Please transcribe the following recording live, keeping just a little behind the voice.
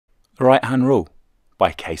The Right-Hand Rule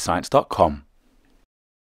by KayScience.com.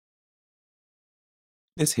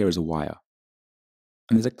 This here is a wire,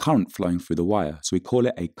 and there's a current flowing through the wire, so we call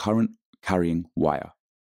it a current carrying wire.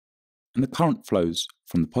 And the current flows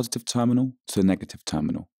from the positive terminal to the negative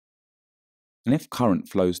terminal. And if current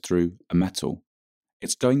flows through a metal,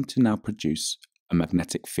 it's going to now produce a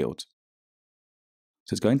magnetic field.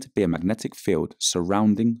 So it's going to be a magnetic field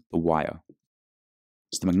surrounding the wire.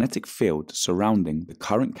 So the magnetic field surrounding the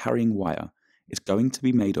current carrying wire is going to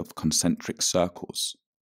be made of concentric circles.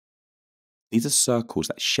 These are circles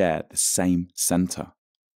that share the same center.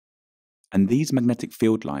 And these magnetic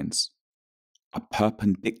field lines are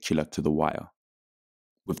perpendicular to the wire,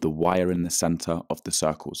 with the wire in the center of the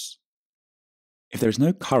circles. If there is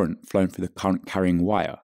no current flowing through the current carrying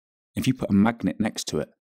wire, if you put a magnet next to it,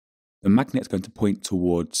 the magnet is going to point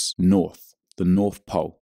towards north, the North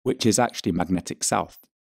Pole, which is actually magnetic south.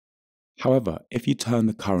 However, if you turn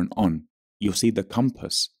the current on, you'll see the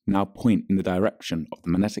compass now point in the direction of the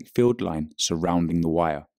magnetic field line surrounding the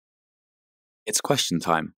wire. It's question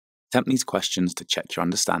time. Attempt these questions to check your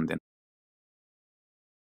understanding.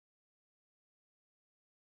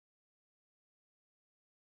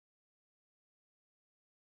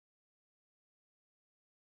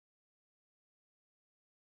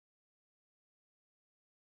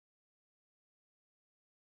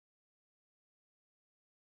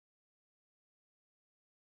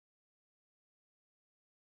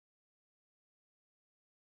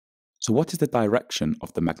 So what is the direction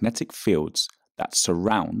of the magnetic fields that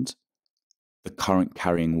surround the current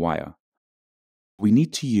carrying wire? We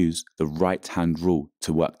need to use the right-hand rule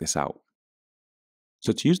to work this out.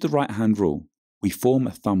 So to use the right-hand rule, we form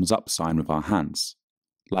a thumbs up sign with our hands,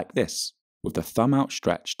 like this, with the thumb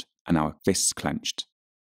outstretched and our fists clenched.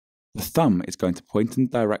 The thumb is going to point in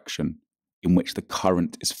the direction in which the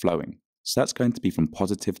current is flowing. So that's going to be from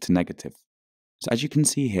positive to negative. So as you can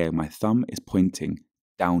see here, my thumb is pointing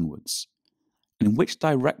downwards. And in which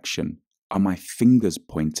direction are my fingers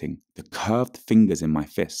pointing, the curved fingers in my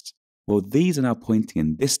fist? Well, these are now pointing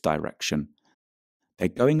in this direction. They're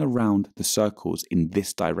going around the circles in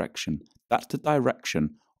this direction. That's the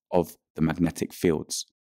direction of the magnetic fields.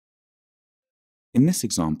 In this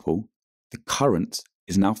example, the current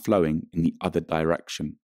is now flowing in the other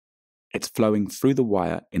direction. It's flowing through the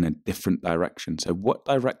wire in a different direction. So what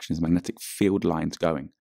direction is magnetic field lines going?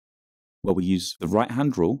 Well, we use the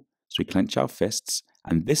right-hand rule, so we clench our fists,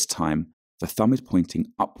 and this time the thumb is pointing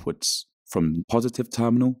upwards from the positive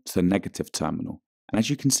terminal to the negative terminal. And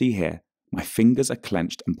as you can see here, my fingers are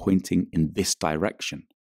clenched and pointing in this direction.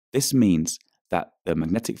 This means that the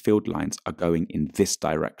magnetic field lines are going in this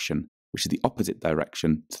direction, which is the opposite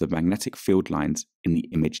direction to the magnetic field lines in the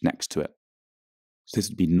image next to it. So this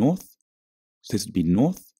would be north, so this would be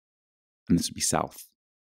north, and this would be south.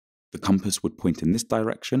 The compass would point in this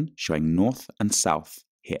direction, showing north and south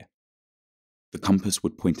here. The compass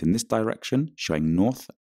would point in this direction, showing north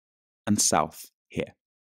and south here.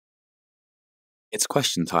 It's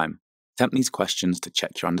question time. Attempt these questions to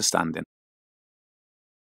check your understanding.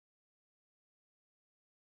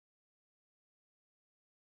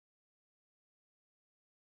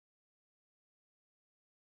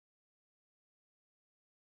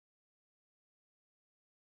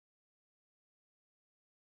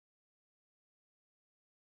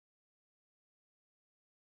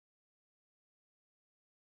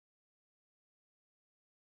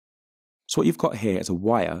 So what you've got here is a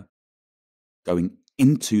wire going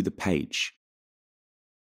into the page.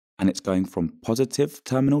 And it's going from positive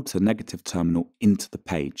terminal to negative terminal into the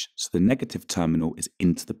page. So the negative terminal is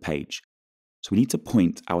into the page. So we need to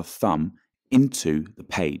point our thumb into the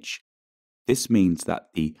page. This means that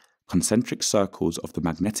the concentric circles of the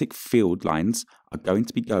magnetic field lines are going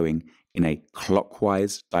to be going in a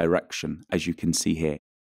clockwise direction, as you can see here,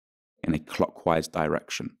 in a clockwise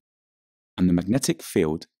direction. And the magnetic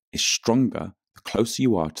field is stronger the closer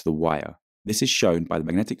you are to the wire. This is shown by the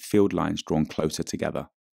magnetic field lines drawn closer together.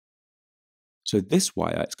 So this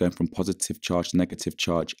wire is going from positive charge to negative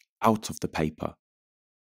charge out of the paper.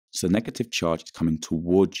 So the negative charge is coming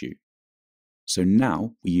towards you. So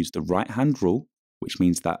now we use the right-hand rule, which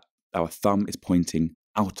means that our thumb is pointing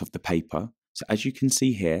out of the paper. So as you can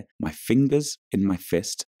see here, my fingers in my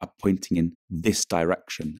fist are pointing in this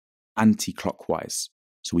direction, anti-clockwise.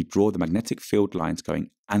 So we draw the magnetic field lines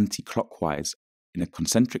going anti-clockwise in a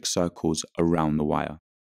concentric circles around the wire.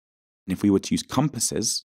 And if we were to use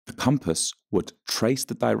compasses, the compass would trace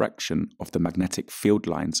the direction of the magnetic field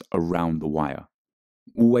lines around the wire,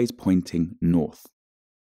 always pointing north.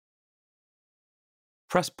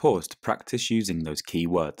 Press pause to practice using those key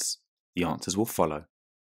words. The answers will follow.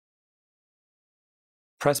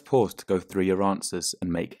 Press pause to go through your answers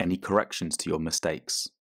and make any corrections to your mistakes.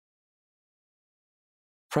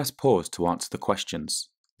 Press pause to answer the questions.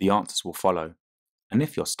 The answers will follow, and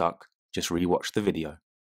if you're stuck, just re-watch the video.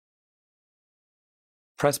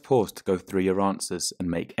 Press pause to go through your answers and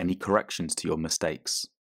make any corrections to your mistakes.